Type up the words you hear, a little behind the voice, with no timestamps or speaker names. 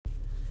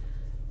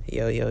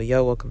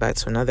Yo, welcome back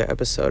to another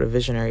episode of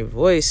Visionary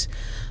Voice.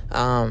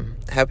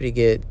 Happy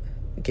to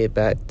get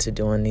back to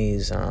doing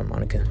these on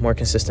a more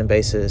consistent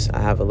basis.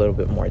 I have a little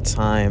bit more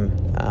time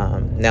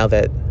now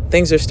that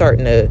things are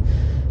starting to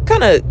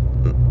kind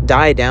of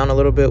die down a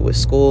little bit with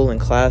school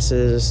and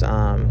classes.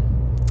 I'm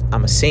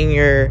a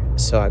senior,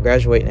 so I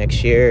graduate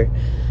next year,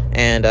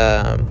 and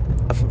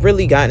I've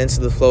really gotten into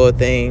the flow of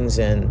things,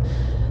 and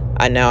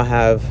I now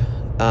have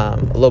a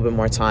little bit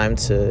more time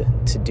to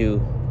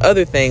do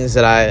other things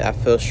that I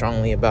feel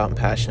strongly about and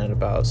passionate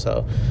about.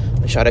 So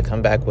I try to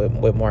come back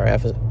with more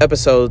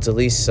episodes, at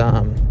least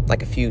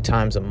like a few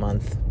times a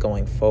month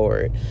going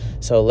forward.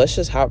 So let's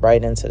just hop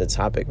right into the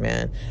topic,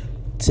 man.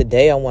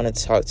 Today I want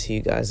to talk to you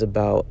guys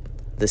about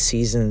the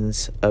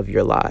seasons of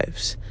your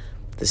lives.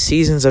 The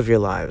seasons of your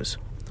lives.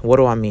 What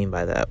do I mean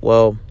by that?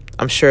 Well,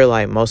 I'm sure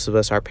like most of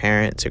us, our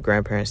parents or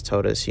grandparents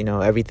told us,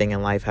 everything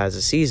in life has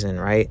a season,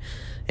 right?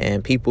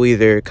 And people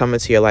either come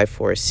into your life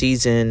for a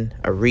season,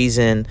 a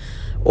reason,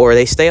 or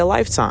they stay a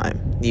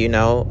lifetime.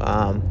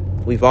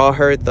 We've all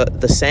heard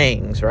the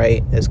sayings,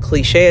 right? As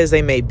cliche as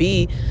they may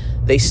be,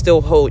 they still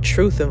hold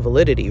truth and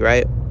validity,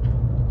 right?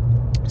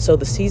 So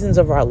the seasons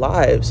of our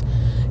lives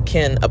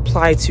can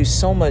apply to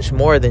so much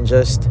more than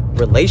just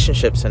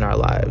relationships in our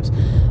lives.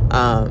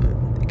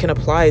 It can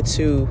apply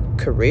to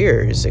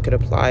careers. It could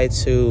apply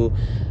to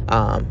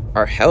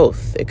our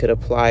health. It could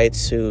apply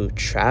to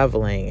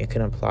traveling. It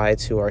can apply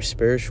to our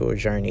spiritual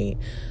journey,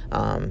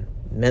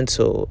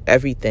 mental,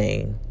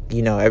 everything.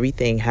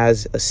 Everything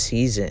has a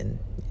season.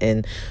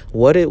 And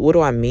what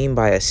do I mean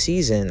by a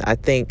season? I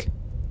think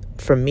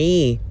for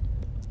me,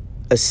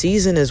 a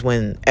season is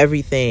when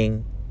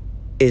everything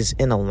is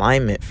in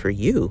alignment for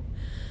you,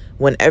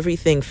 when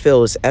everything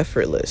feels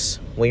effortless,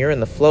 when you're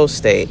in the flow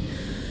state,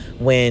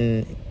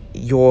 when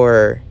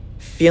you're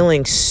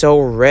feeling so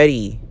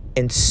ready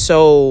and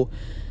so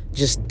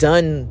just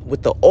done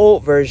with the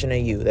old version of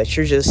you that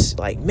you're just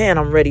like, man,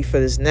 I'm ready for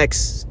this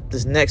next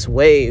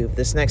wave,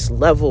 this next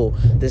level,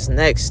 this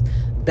next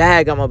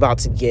bag I'm about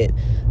to get,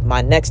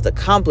 my next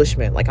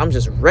accomplishment. Like, I'm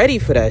just ready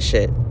for that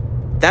shit.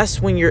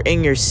 That's when you're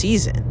in your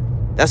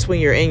season. That's when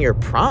you're in your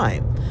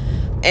prime.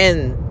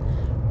 And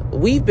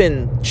we've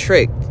been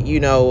tricked,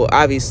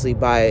 obviously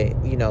by,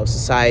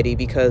 society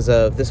because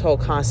of this whole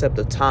concept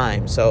of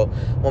time. So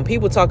when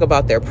people talk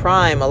about their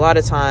prime, a lot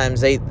of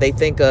times they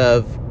think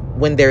of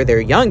when they're their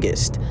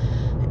youngest.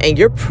 And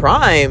your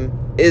prime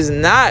is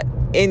not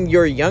in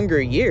your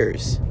younger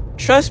years.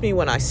 Trust me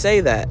when I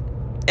say that.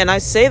 And I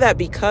say that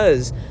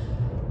because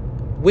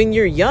when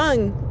you're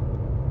young,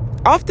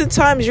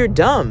 oftentimes you're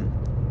dumb.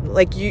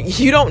 Like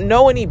you don't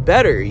know any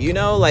better,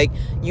 like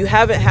you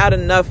haven't had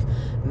enough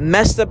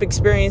messed up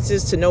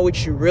experiences to know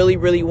what you really,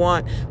 really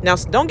want. Now,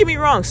 don't get me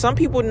wrong. Some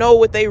people know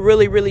what they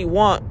really, really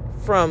want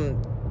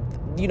from,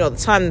 the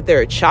time that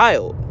they're a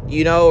child,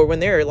 or when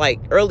they're like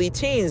early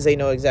teens, they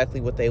know exactly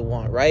what they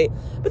want, right?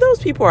 But those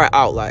people are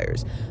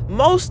outliers.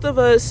 Most of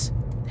us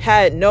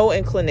had no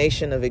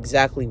inclination of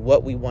exactly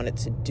what we wanted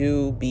to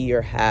do, be,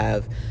 or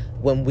have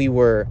when we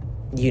were,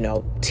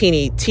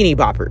 teeny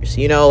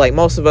boppers, like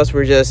most of us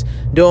were just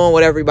doing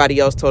what everybody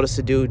else told us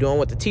to do, doing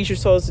what the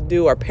teachers told us to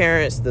do, our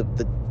parents, the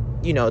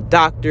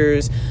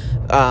doctors,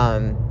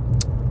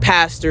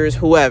 pastors,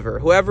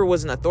 whoever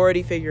was an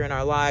authority figure in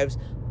our lives.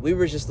 We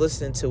were just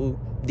listening to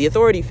the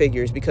authority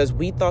figures because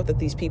we thought that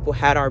these people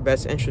had our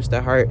best interest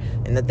at heart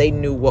and that they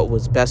knew what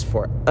was best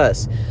for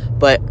us.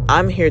 But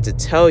I'm here to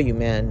tell you,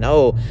 man,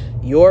 no,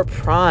 your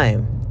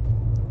prime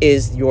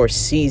is your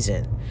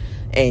season.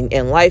 And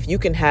in life, you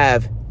can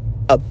have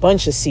a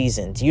bunch of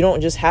seasons. You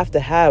don't just have to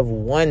have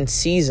one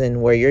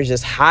season where you're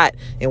just hot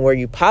and where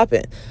you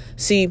popping.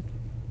 See,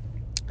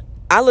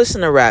 I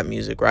listen to rap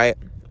music, right?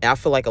 And I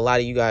feel like a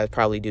lot of you guys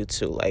probably do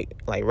too. Like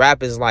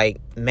rap is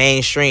like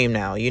mainstream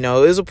now.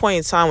 There's a point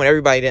in time when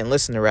everybody didn't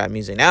listen to rap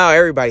music. Now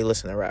everybody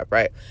listen to rap,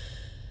 right?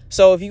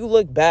 So if you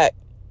look back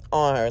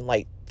on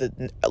like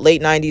the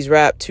late 90s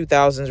rap,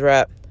 2000s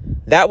rap,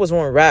 that was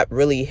when rap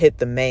really hit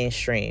the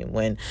mainstream.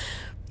 When,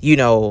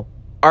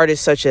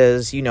 artists such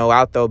as,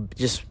 out there,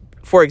 just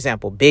for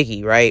example,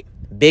 Biggie, right?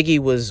 Biggie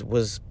was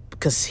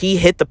because he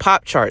hit the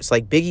pop charts.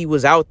 Like, Biggie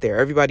was out there.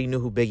 Everybody knew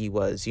who Biggie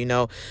was,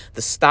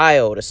 the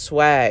style, the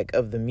swag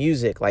of the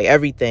music, like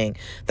everything.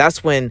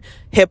 That's when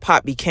hip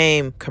hop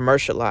became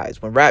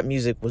commercialized, when rap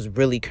music was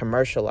really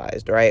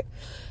commercialized, right?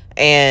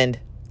 And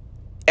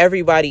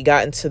everybody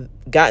got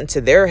into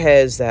their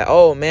heads that,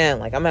 oh man,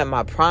 like I'm at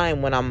my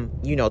prime when I'm,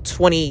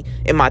 20,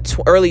 in my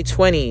early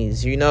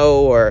 20s,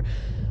 or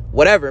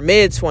whatever,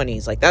 mid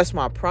 20s. Like, that's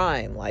my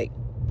prime. Like,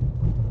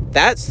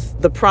 that's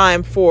the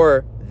prime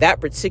for that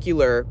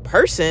particular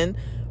person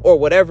or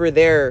whatever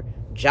their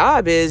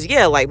job is.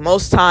 Yeah, like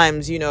most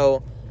times,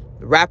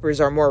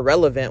 rappers are more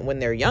relevant when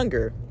they're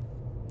younger.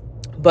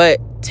 But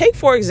take,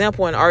 for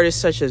example, an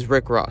artist such as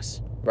Rick Ross,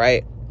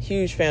 right?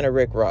 Huge fan of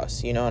Rick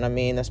Ross. You know what I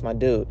mean? That's my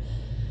dude.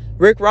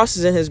 Rick Ross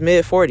is in his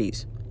mid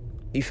 40s.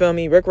 You feel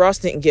me? Rick Ross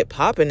didn't get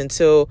popping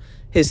until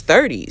his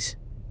 30s.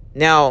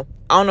 Now,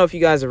 I don't know if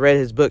you guys have read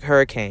his book,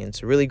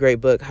 Hurricanes. A really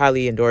great book,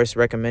 highly endorsed,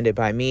 recommended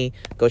by me.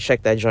 Go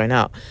check that joint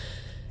out.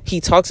 he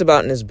talks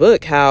about in his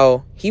book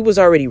how he was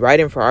already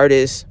writing for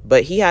artists,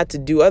 but he had to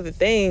do other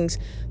things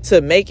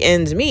to make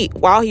ends meet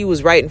while he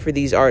was writing for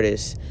these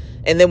artists.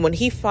 And then when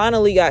he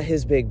finally got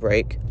his big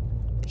break,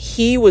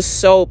 he was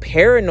so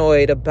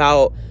paranoid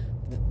about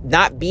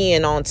not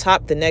being on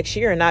top the next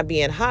year and not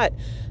being hot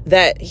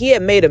that he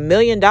had made $1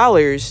 million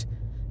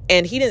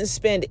and he didn't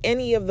spend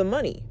any of the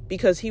money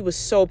because he was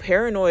so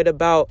paranoid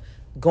about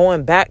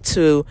going back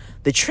to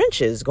the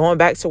trenches, going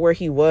back to where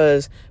he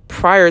was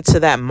prior to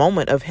that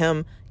moment of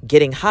him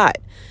getting hot.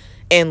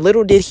 And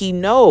little did he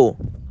know,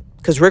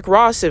 because Rick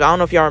Ross, I don't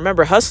know if y'all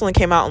remember, Hustling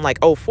came out in like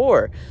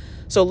 2004.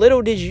 So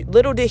little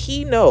did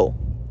he know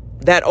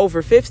that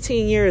over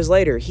 15 years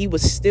later, he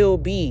would still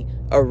be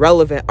a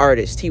relevant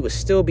artist. He would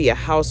still be a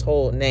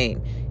household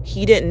name.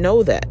 He didn't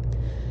know that.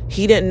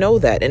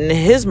 And in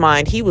his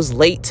mind, he was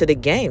late to the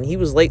game. He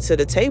was late to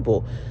the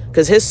table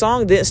because his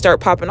song didn't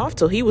start popping off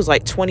till he was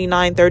like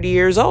 29, 30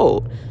 years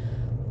old.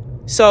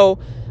 So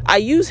I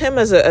use him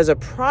as a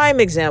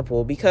prime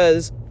example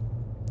because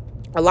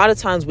a lot of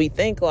times we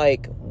think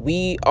like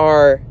we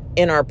are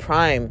in our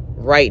prime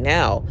right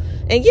now.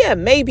 And yeah,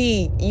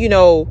 maybe,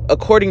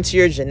 according to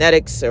your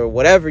genetics or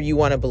whatever you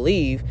want to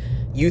believe,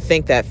 you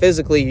think that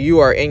physically you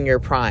are in your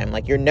prime.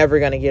 Like you're never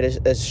going to get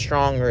as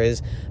strong or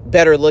as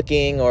better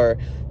looking or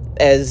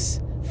as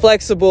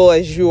flexible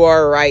as you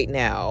are right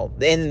now.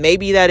 And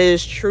maybe that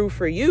is true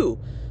for you.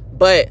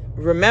 But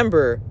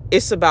remember,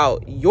 it's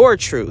about your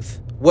truth.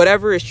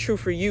 Whatever is true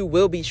for you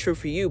will be true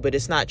for you, but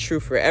it's not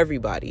true for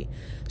everybody.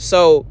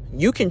 So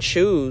you can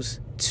choose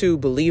to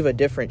believe a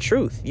different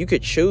truth. You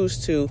could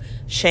choose to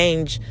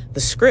change the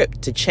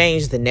script, to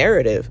change the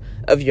narrative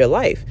of your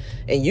life.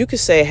 And you could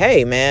say,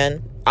 hey,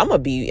 man, I'm going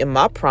to be in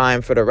my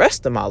prime for the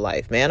rest of my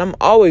life, man. I'm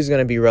always going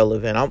to be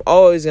relevant. I'm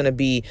always going to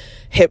be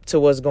hip to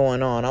what's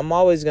going on. I'm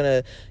always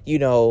going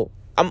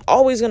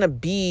to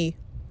be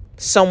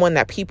someone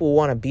that people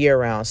want to be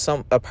around,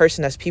 a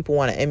person that people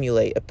want to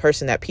emulate, a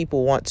person that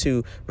people want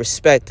to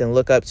respect and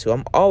look up to.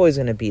 I'm always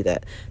going to be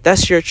that.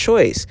 That's your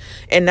choice.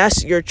 And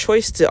that's your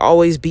choice to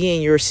always be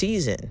in your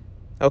season.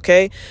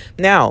 Okay?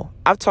 Now,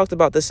 I've talked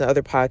about this in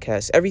other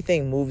podcasts.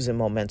 Everything moves in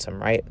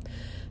momentum, right?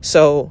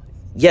 So,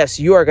 yes,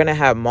 you are going to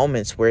have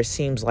moments where it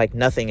seems like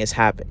nothing is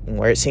happening,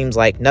 where it seems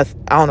like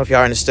nothing. I don't know if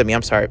y'all understood me.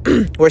 I'm sorry.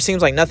 Where it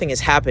seems like nothing is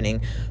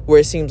happening, where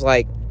it seems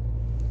like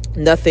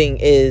nothing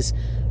is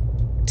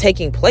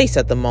taking place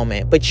at the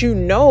moment, but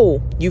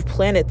you've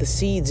planted the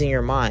seeds in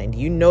your mind.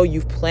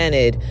 You've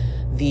planted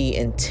the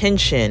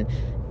intention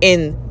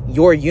in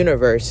your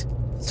universe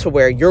to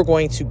where you're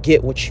going to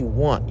get what you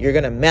want. You're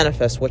going to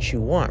manifest what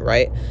you want,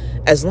 right?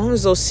 As long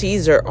as those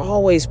seeds are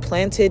always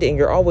planted and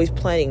you're always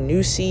planting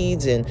new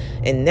seeds and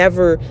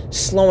never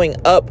slowing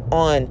up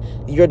on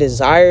your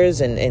desires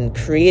and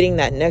creating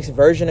that next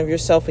version of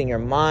yourself in your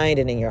mind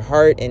and in your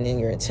heart and in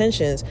your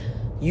intentions,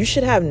 you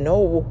should have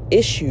no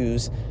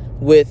issues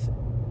with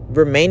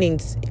remaining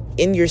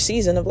in your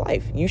season of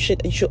life. You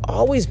should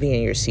always be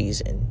in your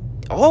season.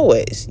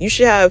 Always. You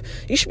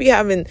should be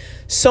having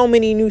so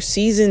many new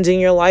seasons in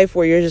your life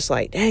where you're just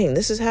like, dang,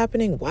 this is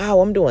happening.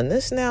 Wow, I'm doing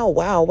this now.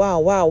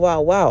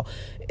 Wow.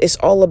 It's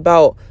all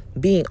about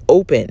being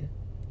open,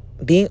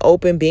 being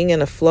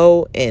in a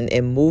flow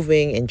and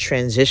moving and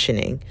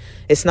transitioning.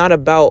 It's not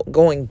about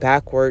going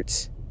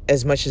backwards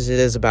as much as it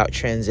is about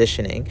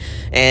transitioning.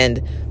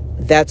 And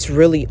that's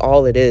really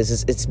all it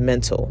is. It's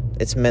mental.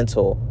 It's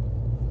mental.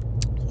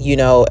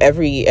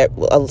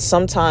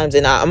 Sometimes,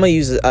 and I'm going to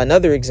use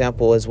another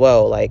example as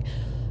well. Like,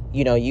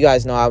 you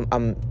guys know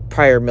I'm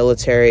prior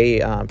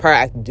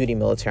active duty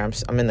military.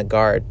 I'm in the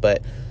Guard,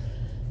 but,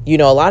 a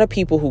lot of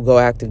people who go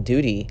active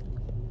duty,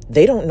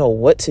 they don't know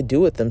what to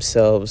do with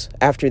themselves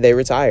after they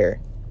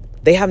retire.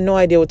 They have no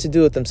idea what to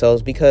do with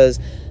themselves because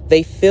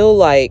they feel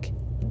like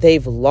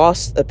they've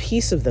lost a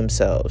piece of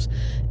themselves.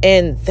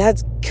 And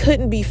that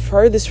couldn't be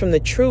furthest from the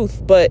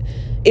truth. But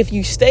if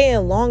you stay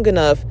in long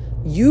enough,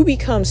 you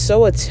become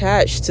so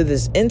attached to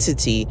this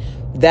entity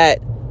that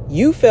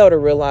you fail to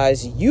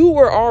realize you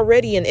were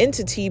already an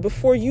entity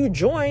before you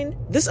joined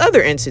this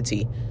other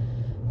entity.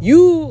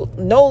 You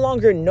no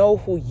longer know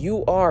who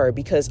you are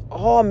because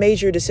all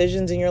major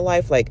decisions in your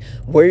life, like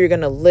where you're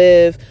going to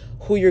live,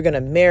 who you're going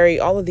to marry,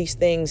 all of these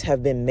things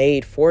have been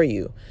made for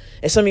you.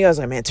 And some of you guys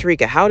are like, man,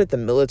 Tarika, how did the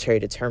military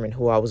determine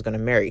who I was going to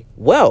marry?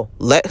 Well,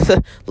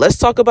 let's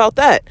talk about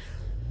that.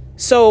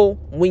 So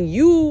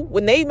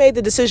when they made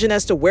the decision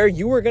as to where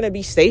you were going to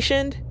be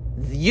stationed,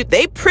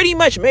 they pretty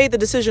much made the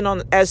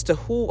decision as to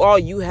who all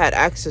you had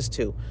access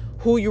to,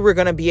 who you were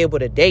going to be able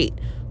to date,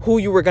 who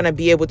you were going to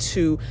be able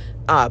to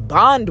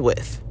bond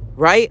with,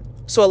 right?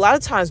 So a lot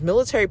of times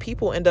military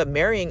people end up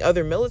marrying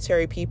other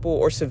military people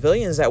or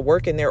civilians that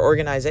work in their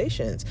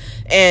organizations.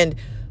 And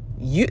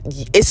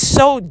it's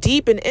so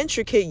deep and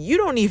intricate, you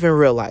don't even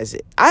realize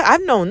it.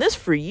 I've known this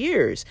for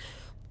years.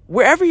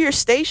 Wherever you're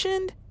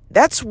stationed,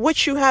 that's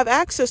what you have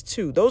access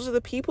to. Those are the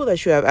people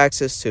that you have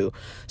access to.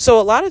 So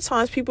a lot of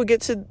times people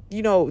get to,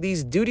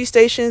 these duty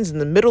stations in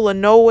the middle of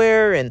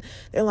nowhere and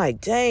they're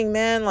like, dang,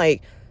 man,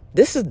 like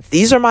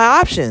these are my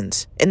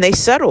options. And they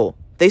settle.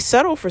 they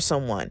settle for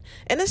someone.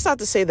 And it's not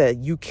to say that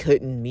you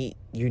couldn't meet,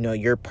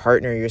 your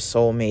partner, your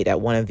soulmate at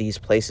one of these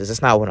places.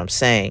 That's not what I'm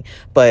saying.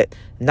 But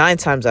 9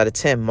 times out of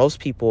 10, most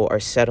people are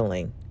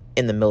settling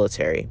in the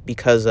military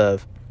because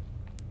of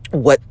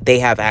what they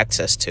have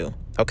access to.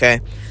 Okay,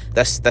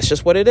 that's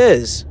just what it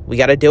is. We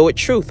got to deal with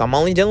truth. I'm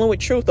only dealing with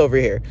truth over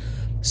here.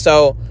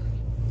 So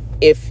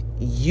if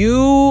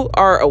you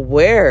are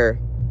aware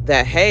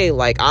that, hey,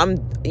 like I'm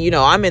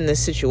in this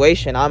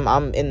situation,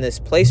 I'm in this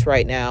place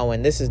right now,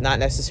 and this is not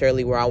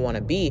necessarily where I want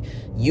to be,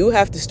 you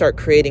have to start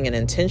creating an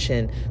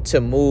intention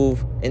to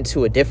move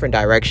into a different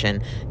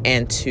direction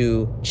and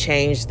to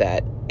change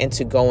that and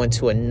to go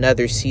into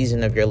another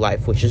season of your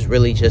life, which is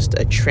really just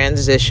a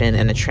transition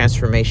and a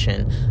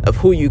transformation of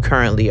who you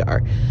currently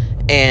are.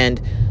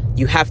 And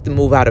you have to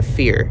move out of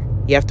fear.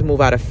 You have to move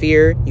out of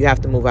fear. You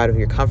have to move out of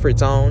your comfort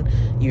zone.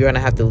 You're going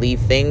to have to leave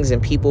things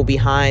and people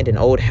behind, and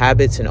old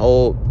habits and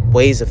old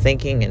ways of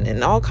thinking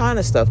and all kind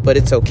of stuff. But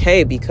it's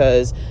okay,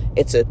 because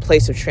it's a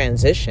place of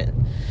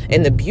transition.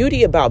 And the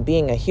beauty about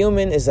being a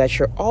human is that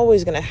you're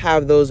always going to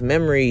have those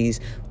memories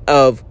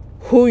of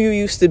who you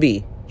used to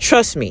be.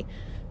 Trust me.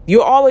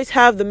 You always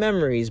have the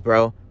memories,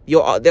 bro.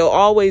 They'll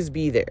always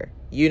be there.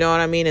 You know what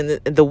I mean? And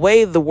the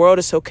way the world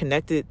is so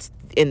connected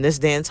in this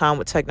day and time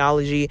with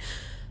technology,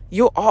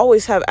 you'll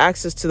always have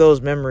access to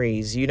those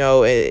memories.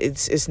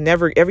 It's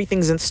never,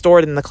 everything's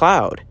stored in the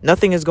cloud.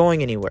 Nothing is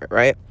going anywhere,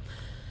 right?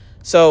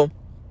 So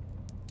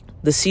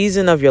the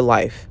season of your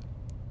life,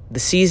 the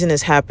season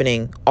is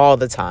happening all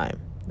the time.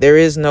 There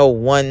is no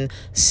one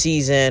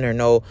season or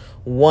no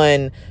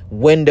one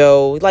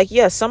window. Like,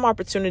 yeah, some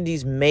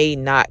opportunities may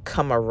not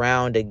come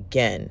around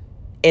again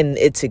in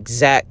its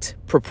exact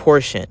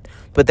proportion,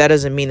 but that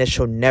doesn't mean that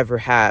you'll never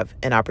have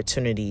an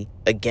opportunity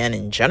again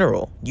in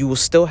general. You will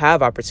still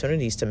have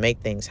opportunities to make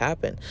things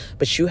happen,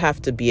 but you have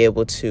to be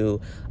able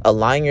to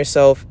align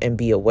yourself and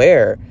be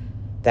aware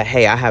that,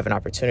 hey, I have an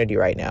opportunity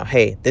right now.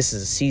 Hey, this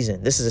is a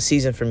season. This is a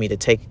season for me to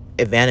take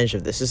advantage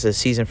of this. This is a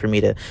season for me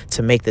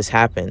to make this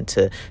happen,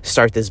 to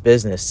start this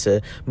business,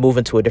 to move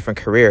into a different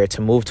career,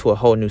 to move to a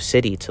whole new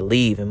city, to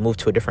leave and move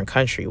to a different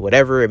country.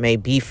 Whatever it may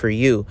be for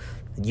you,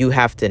 you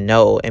have to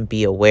know and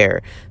be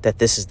aware that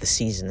this is the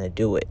season to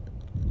do it.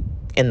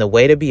 And the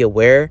way to be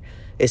aware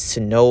is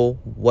to know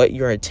what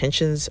your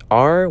intentions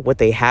are, what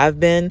they have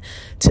been,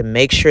 to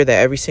make sure that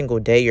every single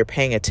day you're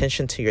paying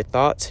attention to your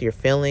thoughts, your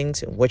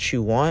feelings, and what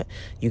you want.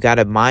 You got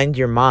to mind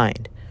your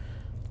mind.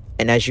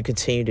 And as you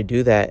continue to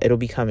do that, it'll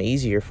become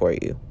easier for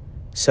you.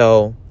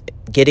 So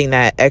getting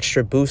that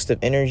extra boost of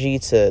energy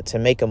to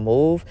make a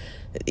move,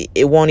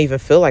 it won't even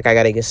feel like I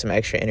got to get some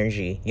extra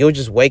energy. You'll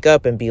just wake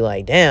up and be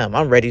like, damn,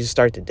 I'm ready to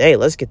start the day.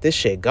 Let's get this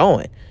shit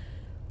going.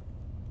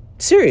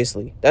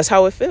 Seriously, that's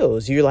how it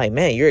feels. You're like,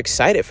 man, you're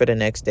excited for the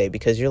next day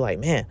because you're like,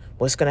 man,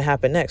 what's going to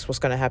happen next? What's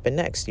going to happen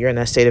next? You're in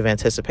that state of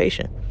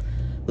anticipation.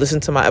 Listen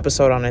to my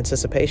episode on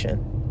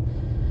anticipation.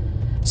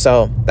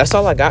 So that's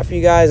all I got for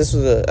you guys. This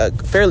was a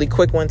fairly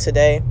quick one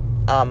today.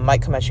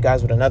 Might come at you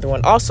guys with another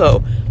one.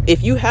 Also,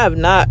 if you have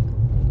not,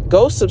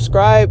 go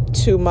subscribe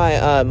to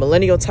my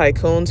Millennial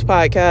Tycoons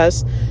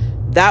podcast.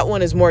 That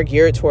one is more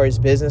geared towards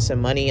business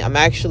and money.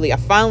 I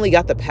finally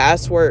got the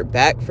password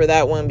back for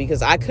that one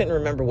because I couldn't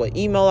remember what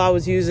email I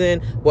was using,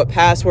 what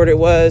password it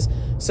was.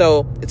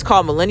 So it's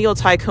called Millennial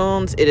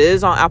Tycoons. It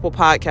is on Apple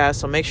Podcasts,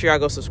 so make sure y'all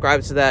go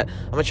subscribe to that.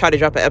 I'm going to try to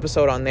drop an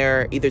episode on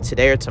there either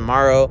today or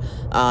tomorrow.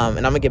 And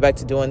I'm going to get back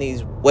to doing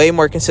these way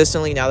more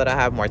consistently now that I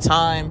have more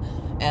time.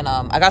 And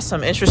I got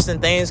some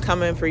interesting things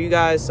coming for you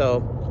guys,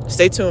 so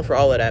stay tuned for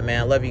all of that,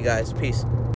 man. I love you guys. Peace.